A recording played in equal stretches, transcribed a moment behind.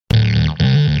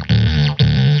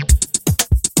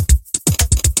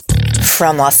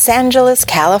From Los Angeles,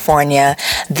 California,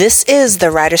 this is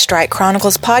the Writer's Strike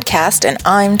Chronicles podcast, and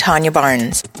I'm Tanya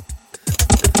Barnes.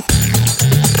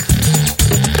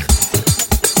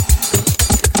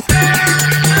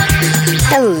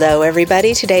 Hello,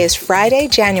 everybody. Today is Friday,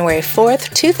 January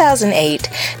 4th, 2008,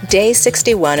 day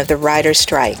 61 of the Writer's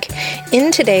Strike.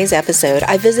 In today's episode,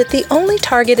 I visit the only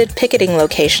targeted picketing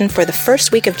location for the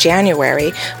first week of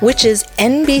January, which is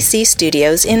NBC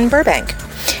Studios in Burbank.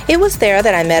 It was there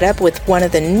that I met up with one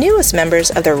of the newest members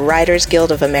of the Writers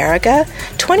Guild of America,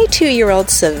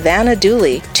 22-year-old Savannah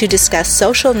Dooley, to discuss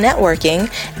social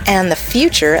networking and the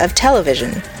future of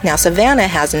television. Now, Savannah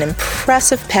has an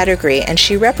impressive pedigree, and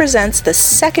she represents the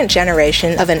second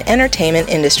generation of an entertainment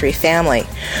industry family.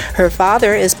 Her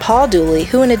father is Paul Dooley,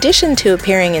 who, in addition to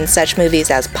appearing in such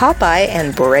movies as Popeye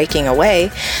and Breaking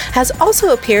Away, has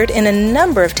also appeared in a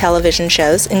number of television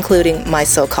shows, including My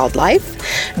So-Called Life,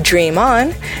 Dream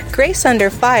On, Grace Under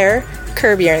Fire,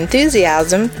 Curb Your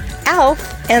Enthusiasm,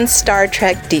 ALF, and Star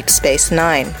Trek Deep Space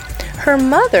Nine. Her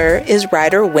mother is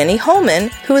writer Winnie Holman,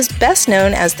 who is best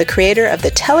known as the creator of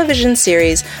the television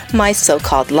series My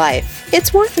So-Called Life.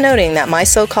 It's worth noting that My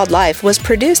So-Called Life was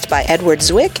produced by Edward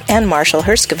Zwick and Marshall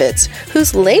Herskovitz,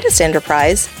 whose latest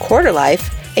enterprise, Quarter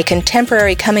Life, a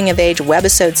contemporary coming-of-age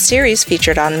webisode series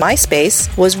featured on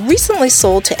MySpace, was recently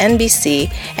sold to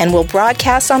NBC and will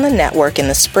broadcast on the network in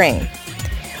the spring.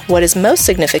 What is most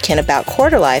significant about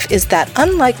Quarter Life is that,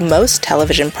 unlike most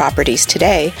television properties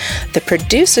today, the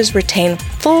producers retain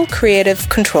full creative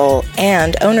control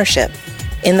and ownership.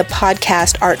 In the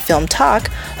podcast Art Film Talk,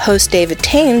 host David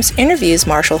Thames interviews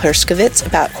Marshall Herskovitz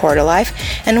about Quarter Life,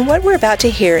 and what we're about to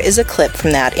hear is a clip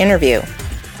from that interview.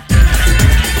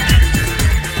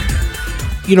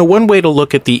 You know, one way to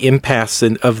look at the impasse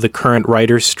of the current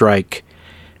writer's strike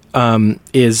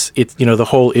is the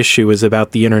whole issue is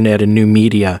about the internet and new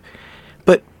media.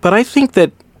 But I think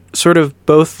that sort of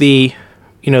both the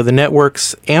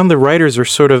networks and the writers are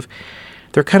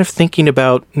they're kind of thinking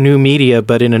about new media,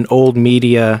 but in an old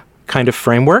media kind of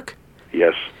framework.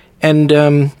 Yes. And do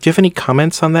you have any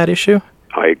comments on that issue?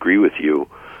 I agree with you.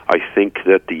 I think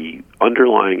that the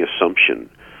underlying assumption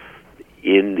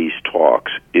in these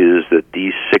talks is that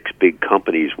these six big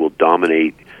companies will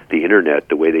dominate the internet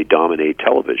the way they dominate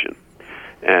television.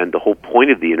 And the whole point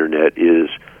of the internet is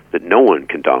that no one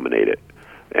can dominate it.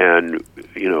 And,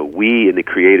 we in the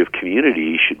creative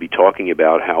community should be talking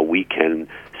about how we can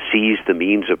seize the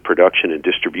means of production and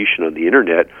distribution on the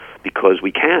internet because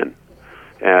we can.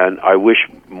 And I wish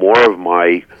more of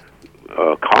my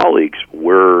colleagues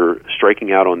were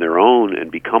striking out on their own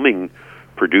and becoming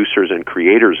producers and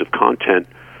creators of content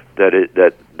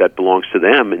that belongs to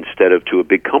them instead of to a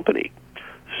big company.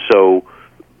 So,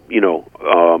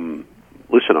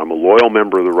 listen, I'm a loyal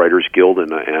member of the Writers Guild,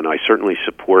 and I certainly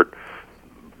support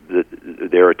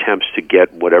their attempts to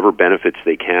get whatever benefits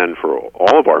they can for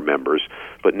all of our members.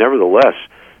 But nevertheless,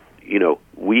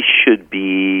 we should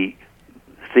be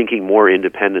thinking more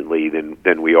independently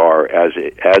than we are as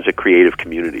a creative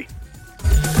community.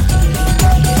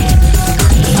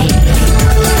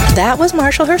 That was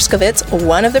Marshall Herskovitz,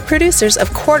 one of the producers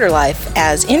of Quarter Life,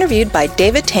 as interviewed by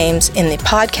David Thames in the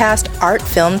podcast Art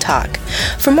Film Talk.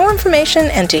 For more information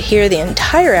and to hear the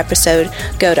entire episode,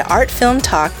 go to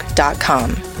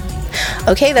artfilmtalk.com.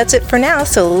 Okay, that's it for now,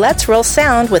 so let's roll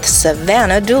sound with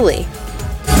Savannah Dooley.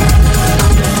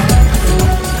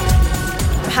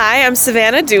 Hi, I'm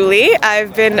Savannah Dooley.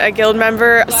 I've been a Guild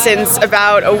member since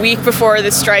about a week before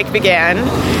the strike began,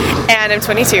 and I'm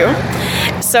 22.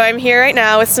 So I'm here right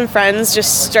now with some friends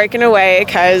just striking away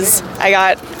because I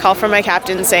got a call from my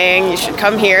captain saying you should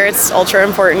come here. It's ultra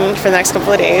important for the next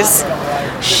couple of days.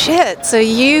 Shit, so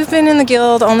you've been in the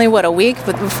Guild only, a week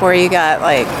before you got,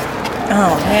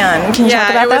 oh man, can you talk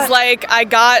about that? Yeah, it was like I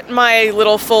got my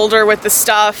little folder with the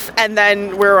stuff and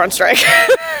then we were on strike.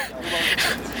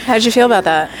 How did you feel about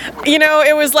that?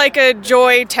 It was like a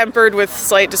joy tempered with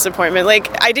slight disappointment.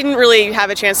 I didn't really have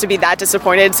a chance to be that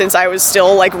disappointed since I was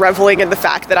still, reveling in the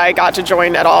fact that I got to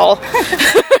join at all.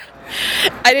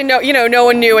 I didn't know, no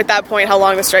one knew at that point how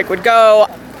long the strike would go.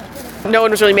 No one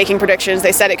was really making predictions.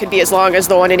 They said it could be as long as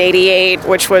the one in 88,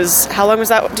 which was, how long was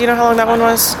that? Do you know how long that one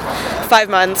was? 5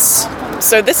 months.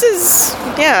 So this is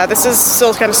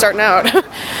still kind of starting out.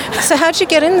 So how'd you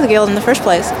get into the Guild in the first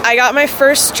place? I got my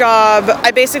first job.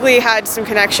 I basically had some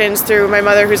connections through my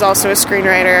mother, who's also a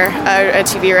screenwriter, a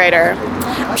TV writer.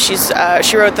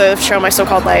 She wrote the show My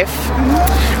So-Called Life.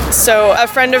 So a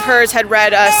friend of hers had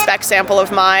read a spec sample of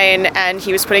mine, and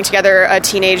he was putting together a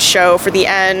teenage show for the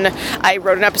N. I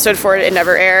wrote an episode for it. It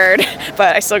never aired,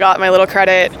 but I still got my little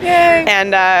credit. Yay!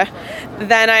 And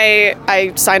then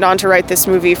I signed on to write this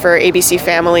movie for ABC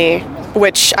Family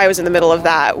which I was in the middle of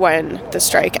that when the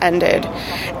strike ended.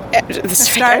 The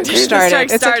strike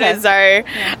started. Okay. Sorry.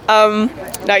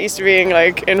 Not used to being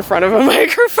like in front of a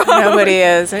microphone. Nobody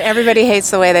is. And everybody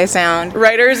hates the way they sound.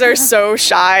 Writers are so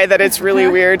shy that it's really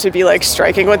weird to be like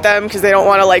striking with them because they don't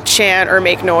want to like chant or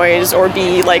make noise or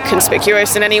be like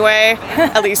conspicuous in any way.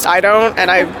 At least I don't,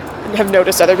 and I have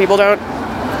noticed other people don't.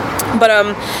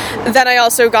 But then I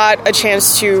also got a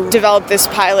chance to develop this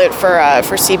pilot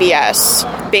for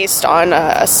CBS based on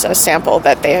a sample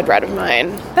that they had read of mine.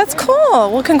 That's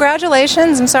cool. Well,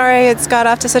 congratulations. I'm sorry it's got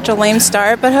off to such a lame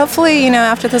start, but hopefully,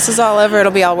 after this is all over,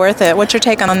 it'll be all worth it. What's your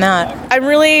take on that? I'm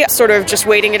really sort of just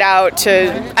waiting it out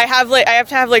to. I have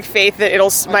to have faith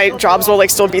that my jobs will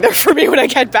still be there for me when I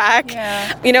get back.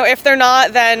 Yeah. If they're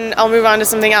not, then I'll move on to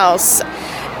something else.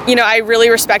 I really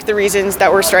respect the reasons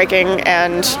that we're striking,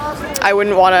 and I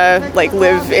wouldn't want to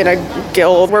live in a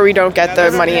guild where we don't get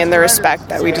the money and the respect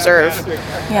that we deserve.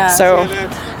 Yeah. So,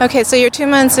 okay, so you're 2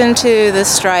 months into the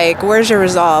strike. Where's your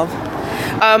resolve?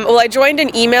 Well, I joined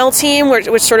an email team, which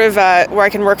sort of where I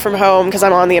can work from home because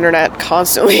I'm on the internet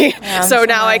constantly. Yeah, so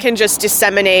now I can just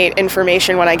disseminate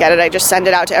information when I get it. I just send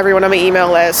it out to everyone on my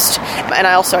email list, and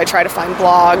I try to find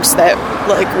blogs that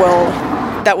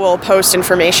will post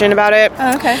information about it.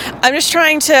 Oh, okay. I'm just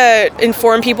trying to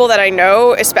inform people that I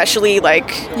know, especially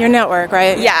your network,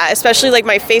 right? Yeah, especially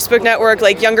my Facebook network,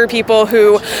 younger people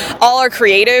who all are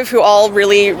creative, who all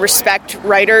really respect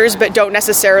writers but don't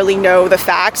necessarily know the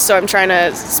facts. So I'm trying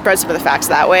to spread some of the facts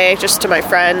that way, just to my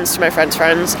friends, to my friends'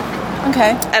 friends.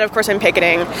 Okay. And of course I'm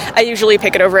picketing. I usually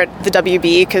picket over at the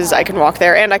WB because I can walk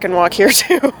there and I can walk here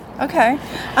too. Okay.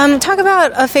 Talk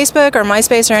about Facebook or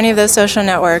MySpace or any of those social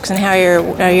networks and how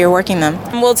you're working them.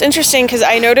 Well, it's interesting because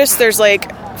I noticed there's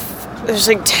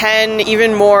 10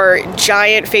 even more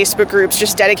giant Facebook groups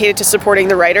just dedicated to supporting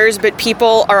the writers, but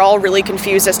people are all really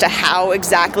confused as to how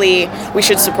exactly we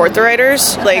should support the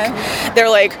writers. Okay. They're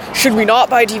like, should we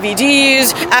not buy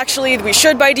DVDs? Actually, we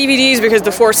should buy DVDs because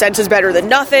the 4 cents is better than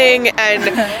nothing.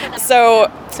 And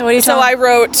so what do you tell them? I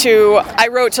wrote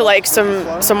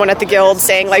to someone at the guild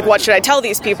saying what should I tell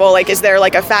these people? Is there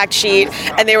a fact sheet?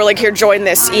 And they were like, here, join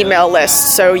this email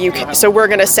list. So we're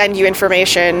going to send you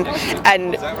information.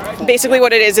 And basically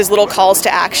what it is little calls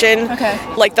to action. Okay.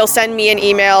 They'll send me an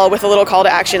email with a little call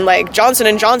to action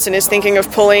Johnson & Johnson is thinking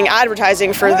of pulling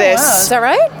advertising for this. Wow. Is that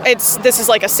right? This is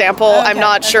a sample. Okay. I'm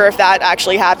not sure if that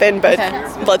actually happened, but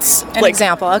let's an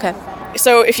example. Okay.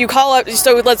 So if you call up,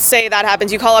 let's say that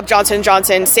happens, you call up Johnson &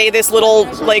 Johnson, say this little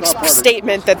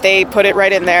statement that they put it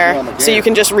right in there, so you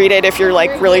can just read it if you're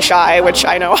really shy, which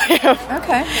I know I am.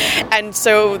 Okay. And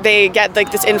so they get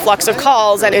this influx of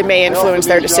calls, and it may influence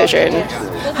their decision.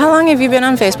 How long have you been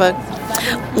on Facebook?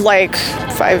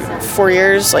 4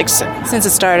 years, since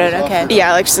it started. Okay.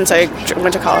 Yeah, since I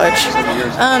went to college.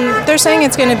 They're saying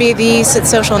it's going to be the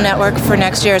social network for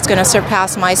next year. It's going to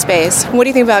surpass MySpace. What do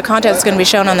you think about content that's going to be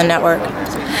shown on the network?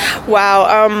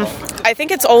 Wow. I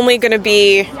think it's only going to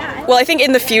be... Well, I think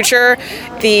in the future,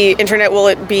 the internet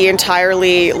will be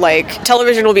entirely,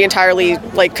 television will be entirely,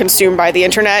 consumed by the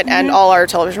internet, and all our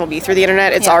television will be through the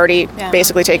internet. It's already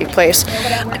basically taking place.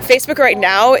 Facebook right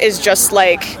now is just,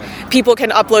 people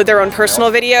can upload their own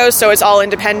personal videos, so it's all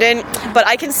independent. But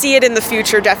I can see it in the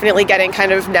future definitely getting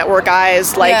kind of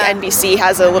networkized, NBC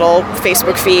has a little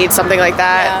Facebook feed, something like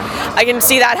that. Yeah. I can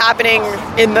see that happening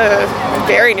in the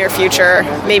very near future,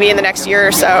 maybe in the next year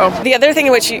or so. The other thing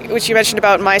which you mentioned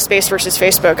about MySpace versus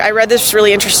Facebook, I read this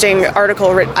really interesting article,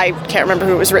 I can't remember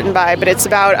who it was written by, but it's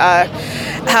about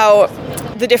how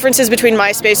the differences between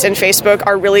MySpace and Facebook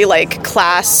are really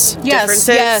class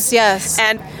differences. Yes.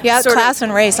 And class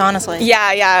and race, honestly.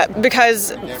 Yeah,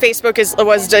 because Facebook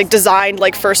was designed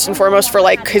first and foremost for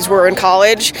kids who were in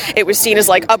college. It was seen as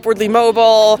upwardly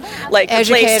mobile, a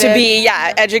place to be,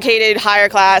 educated, higher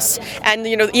class, and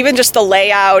even just the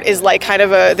layout is kind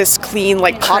of this clean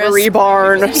Pottery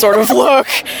Barn sort of look.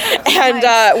 And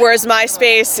whereas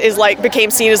MySpace is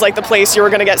became seen as the place you were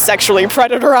going to get sexually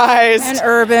predatorized and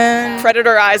urban.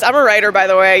 Predator eyes. I'm a writer, by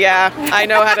the way. Yeah, I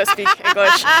know how to speak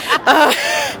English.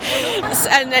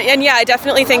 And yeah, I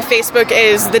definitely think Facebook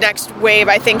is the next wave.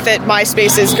 I think that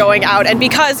MySpace is going out, and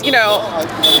because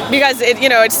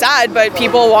it's sad, but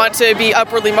people want to be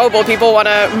upwardly mobile. People want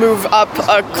to move up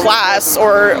a class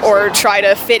or try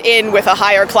to fit in with a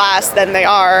higher class than they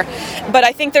are. But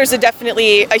I think there's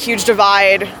definitely a huge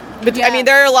divide. But I mean,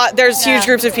 there's huge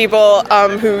groups of people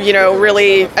who,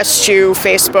 really eschew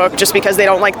Facebook just because they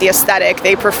don't like the aesthetic.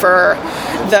 They prefer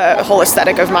the whole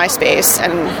aesthetic of MySpace.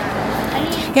 And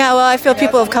yeah, well, I feel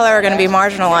people of color are going to be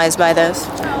marginalized by this.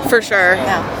 For sure.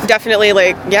 Yeah. Definitely,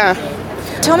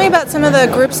 Tell me about some of the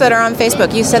groups that are on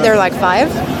Facebook. You said there are 5?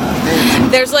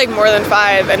 There's like more than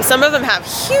 5, and some of them have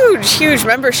huge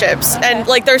memberships. Okay. And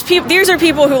like these are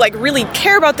people who like really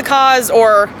care about the cause,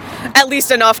 or at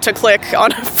least enough to click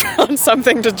on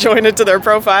something to join it to their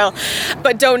profile,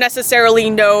 but don't necessarily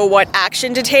know what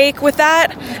action to take with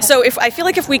that. So I feel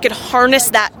like if we could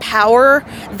harness that power,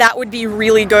 that would be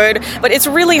really good. But it's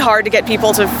really hard to get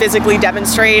people to physically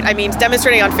demonstrate. I mean,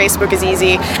 demonstrating on Facebook is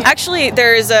easy. Actually,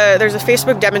 there's a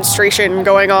Facebook demonstration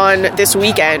going on this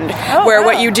weekend where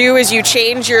what you do is you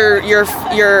change your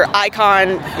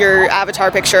icon, your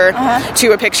avatar picture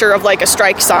to a picture of like a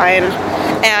strike sign,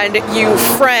 and you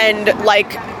friend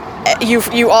like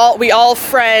we all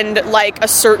friend like a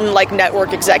certain like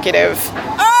network executive.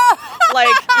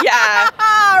 Like, yeah.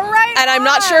 Right. And I'm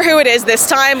not sure who it is this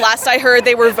time. Last I heard,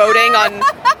 they were voting on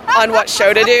what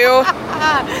show to do.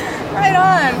 Right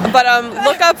on. But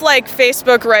look up like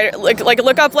Facebook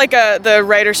look up like the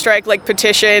writer strike like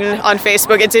petition on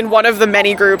Facebook. It's in one of the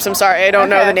many groups. I'm sorry, I don't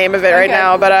know the name of it right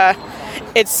now, but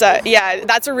it's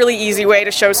that's a really easy way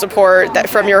to show support that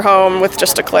from your home with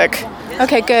just a click.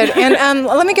 Okay, good. And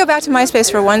let me go back to MySpace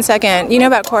for 1 second. You know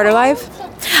about Quarter Life?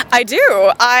 I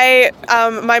do.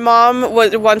 My mom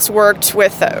once worked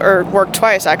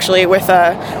twice actually with 3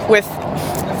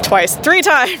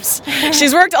 times.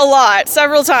 She's worked a lot,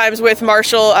 several times with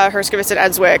Marshall Herskovitz and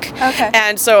Edswick. Okay.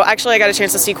 And so actually I got a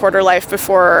chance to see Quarter Life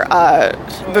before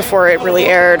it really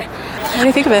aired. What do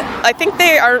you think of it? I think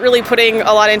they aren't really putting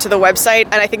a lot into the website,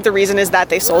 and I think the reason is that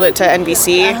they sold it to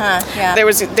NBC. Yeah.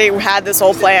 They had this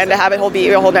whole plan to have it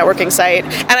be a whole networking site,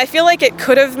 and I feel like it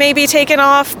could have maybe taken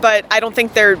off, but I don't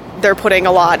think they're putting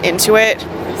a lot into it.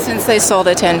 Since they sold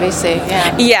it to NBC,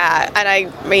 yeah. Yeah, and I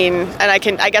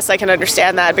guess I can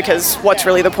understand that, because what's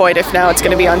really the point if now it's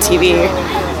going to be on TV?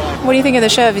 What do you think of the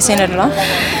show? Have you seen it at all?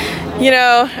 You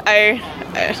know, I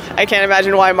can't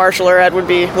imagine why Marshall or Ed would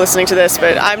be listening to this,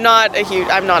 but I'm not a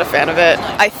fan of it.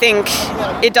 I think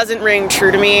it doesn't ring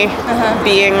true to me,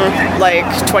 being like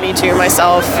 22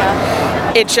 myself.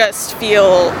 It just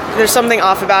there's something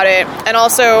off about it. And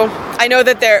also, I know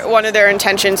that one of their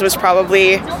intentions was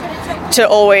probably to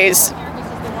always,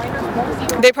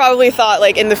 they probably thought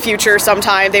like in the future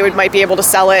sometime they might be able to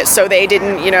sell it, so they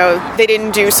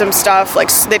didn't do some stuff, like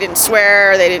they didn't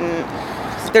swear,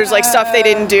 there's like stuff they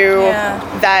didn't do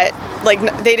that, like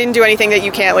they didn't do anything that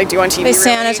you can't like do on TV. They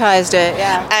sanitized it,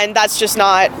 yeah. And that's just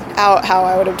not how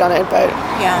I would have done it, but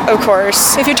of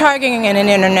course. If you're targeting an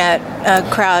internet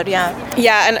crowd, yeah.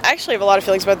 Yeah, and I actually have a lot of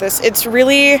feelings about this. It's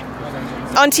really,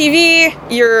 on TV,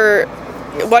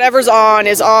 whatever's on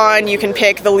is on. You can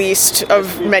pick the least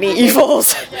of many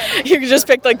evils. You can just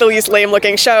pick like the least lame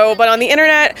looking show. But on the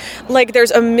internet, like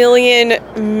there's a million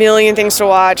things to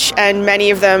watch, and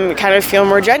many of them kind of feel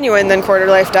more genuine than Quarter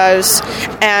Life does.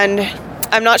 And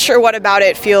I'm not sure what about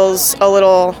it feels a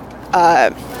little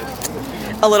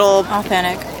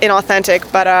inauthentic,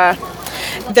 but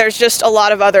there's just a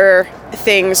lot of other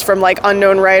things from like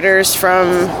unknown writers,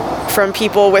 from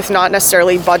people with not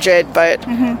necessarily budget, but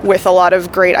with a lot of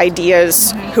great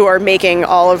ideas, who are making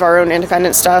all of our own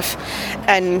independent stuff.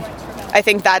 And I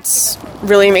think that's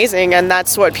really amazing, and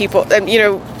that's what people,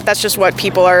 that's just what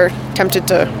people are tempted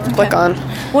to click on.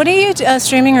 What are you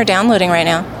streaming or downloading right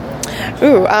now?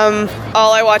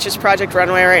 All I watch is Project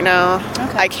Runway right now.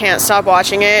 Okay. I can't stop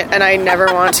watching it, and I never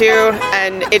want to,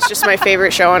 and it's just my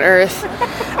favorite show on earth.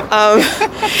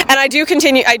 And I do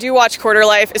watch Quarter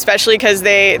Life, especially because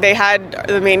they had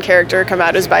the main character come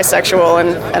out as bisexual,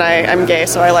 and I'm gay,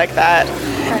 so I like that.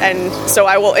 And so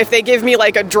I will, if they give me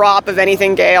like a drop of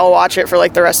anything gay, I'll watch it for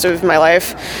like the rest of my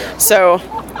life. So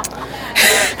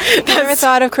Have you ever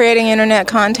thought of creating internet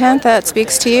content that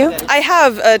speaks to you? I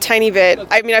have a tiny bit.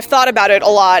 I mean, I've thought about it a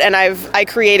lot, and I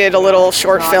created a little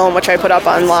short film which I put up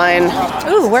online.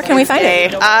 Ooh, where can we find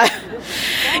it?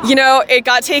 It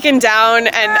got taken down,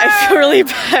 and I feel really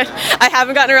bad. I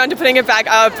haven't gotten around to putting it back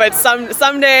up, but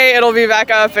someday it'll be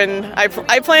back up, and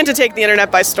I plan to take the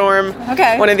internet by storm.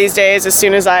 Okay. One of these days, as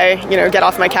soon as I get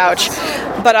off my couch.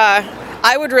 But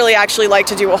I would really actually like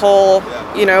to do a whole,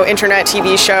 internet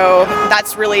TV show.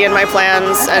 That's really in my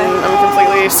plans, and I'm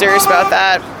completely serious about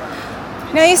that.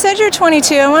 Now, you said you're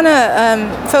 22. I want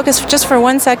to focus just for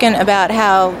 1 second about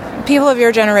how people of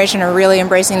your generation are really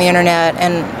embracing the internet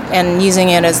and using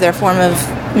it as their form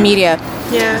of media.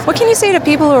 Yeah. What can you say to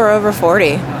people who are over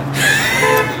 40?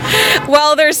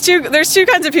 Well, there's two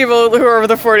kinds of people who are over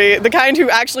the 40. The kind who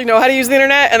actually know how to use the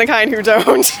internet, and the kind who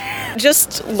don't.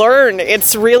 just learn.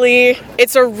 It's a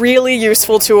really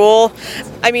useful tool.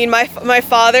 I mean, my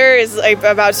father is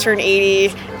about to turn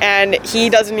 80, and he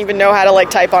doesn't even know how to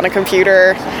type on a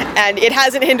computer, and it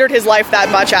hasn't hindered his life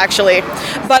that much, actually.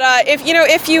 But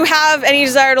if you have any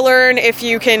desire to learn, if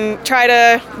you can try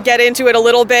to get into it a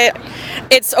little bit,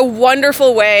 it's a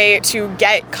wonderful way to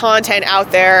get content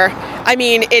out there. I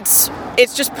mean, it's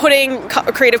just putting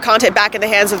creative content back in the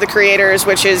hands of the creators,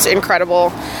 which is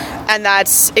incredible. And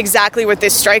that's exactly what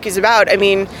this strike is about. I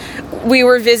mean, we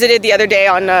were visited the other day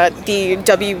on the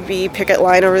WB picket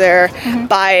line over there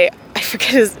by, I forget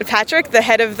his Patrick, the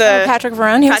head of the Patrick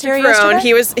Verone. He was here yesterday.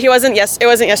 It wasn't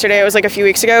yesterday. It was a few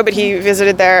weeks ago, but he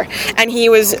visited there, and he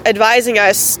was advising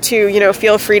us to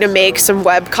feel free to make some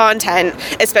web content,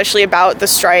 especially about the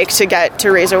strike,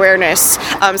 to raise awareness. So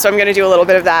I'm going to do a little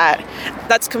bit of that.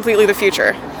 That's completely the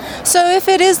future. So if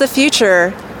it is the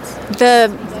future,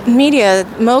 the media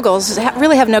moguls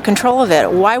really have no control of it.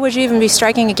 Why would you even be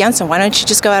striking against them? Why don't you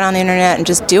just go out on the internet and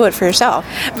just do it for yourself?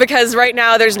 Because right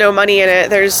now there's no money in it.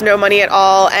 There's no money at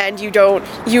all, and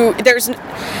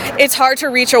it's hard to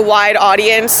reach a wide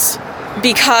audience,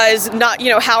 because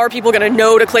how are people going to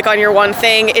know to click on your one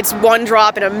thing? It's one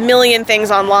drop in a million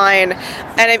things online.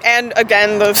 And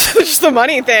again, just the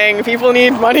money thing. People need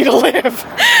money to live.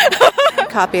 I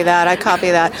copy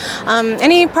that.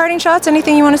 Any parting shots?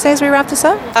 Anything you want to say as we wrap this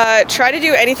up? Try to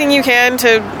do anything you can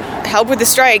to help with the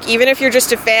strike. Even if you're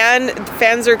just a fan,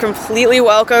 fans are completely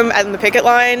welcome at the picket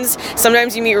lines.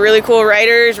 Sometimes you meet really cool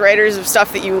writers of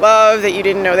stuff that you love, that you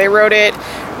didn't know they wrote it.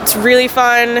 It's really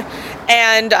fun.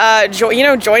 And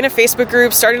join a Facebook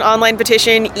group, start an online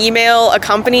petition, email a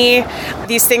company.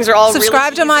 These things are all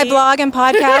subscribe really to my blog and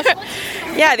podcast.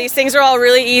 Yeah, these things are all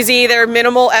really easy. They're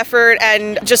minimal effort,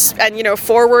 and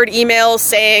forward emails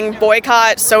saying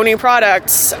boycott Sony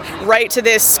products. Write to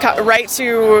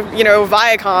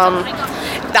Viacom.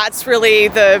 That's really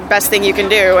the best thing you can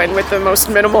do, and with the most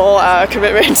minimal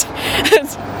commitment.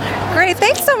 Great.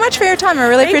 Thanks so much for your time. I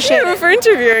really appreciate it. Thank you for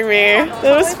interviewing me.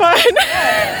 That was fun.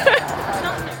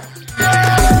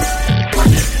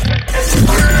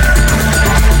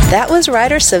 That was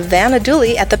writer Savannah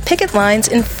Dooley at the picket lines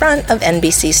in front of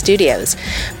NBC Studios.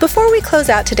 Before we close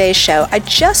out today's show, I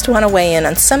just want to weigh in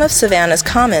on some of Savannah's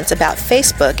comments about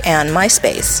Facebook and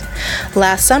MySpace.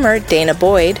 Last summer, Dana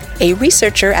Boyd, a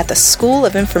researcher at the School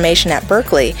of Information at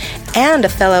Berkeley and a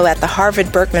fellow at the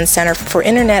Harvard Berkman Center for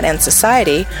Internet and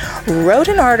Society, wrote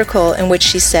an article in which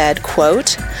she said,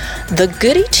 quote, "The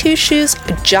goody two-shoes,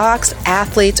 jocks,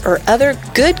 athletes, or other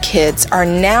good kids are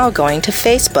now going to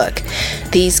Facebook.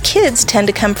 These kids tend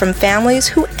to come from families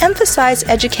who emphasize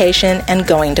education and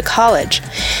going to college.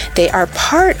 They are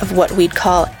part of what we'd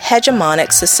call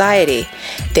hegemonic society.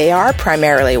 They are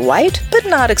primarily white, but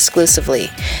not exclusively.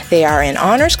 They are in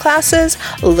honors classes,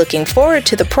 looking forward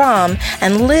to the prom,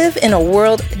 and live in a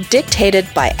world dictated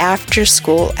by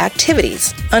after-school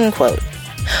activities," unquote.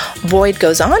 Boyd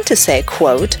goes on to say,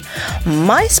 quote,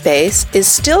 "MySpace is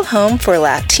still home for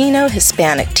Latino,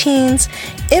 Hispanic teens,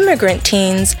 immigrant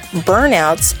teens,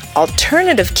 burnouts,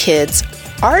 alternative kids,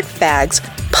 art fags,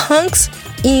 punks,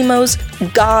 emos,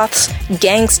 goths,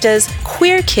 gangstas,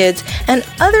 queer kids, and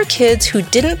other kids who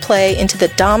didn't play into the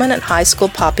dominant high school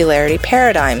popularity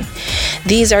paradigm.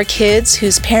 These are kids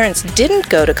whose parents didn't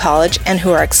go to college and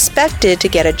who are expected to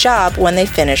get a job when they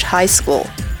finish high school.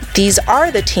 These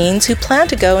are the teens who plan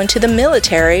to go into the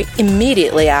military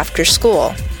immediately after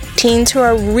school. Teens who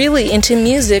are really into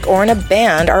music or in a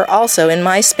band are also in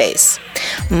MySpace.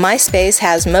 MySpace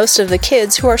has most of the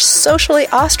kids who are socially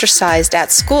ostracized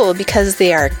at school because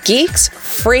they are geeks,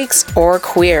 freaks, or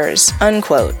queers,"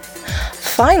 unquote.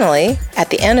 Finally, at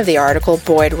the end of the article,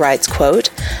 Boyd writes, quote,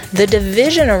 "The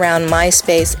division around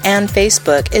MySpace and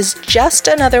Facebook is just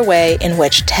another way in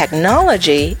which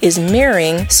technology is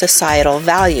mirroring societal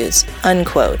values,"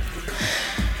 unquote.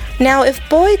 Now, if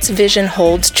Boyd's vision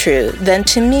holds true, then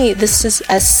to me this is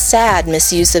a sad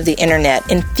misuse of the internet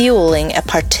in fueling a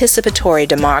participatory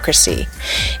democracy.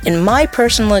 In my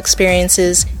personal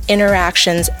experiences,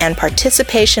 interactions, and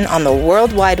participation on the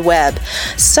World Wide Web,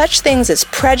 such things as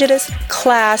prejudice,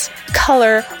 class,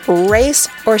 color, race,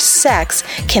 or sex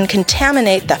can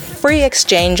contaminate the free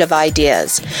exchange of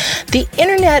ideas. The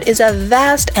internet is a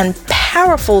vast and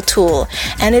powerful tool,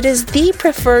 and it is the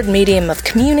preferred medium of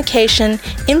communication,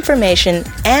 information,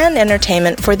 and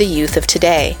entertainment for the youth of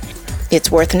today. It's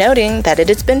worth noting that it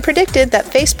has been predicted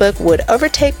that Facebook would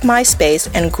overtake MySpace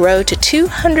and grow to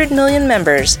 200 million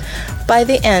members by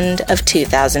the end of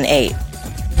 2008.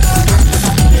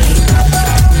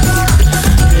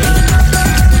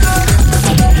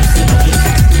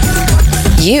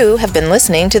 You have been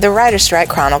listening to the Writer's Strike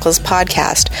Chronicles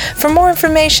podcast. For more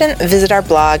information, visit our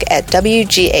blog at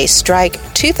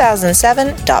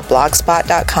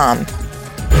wgastrike2007.blogspot.com.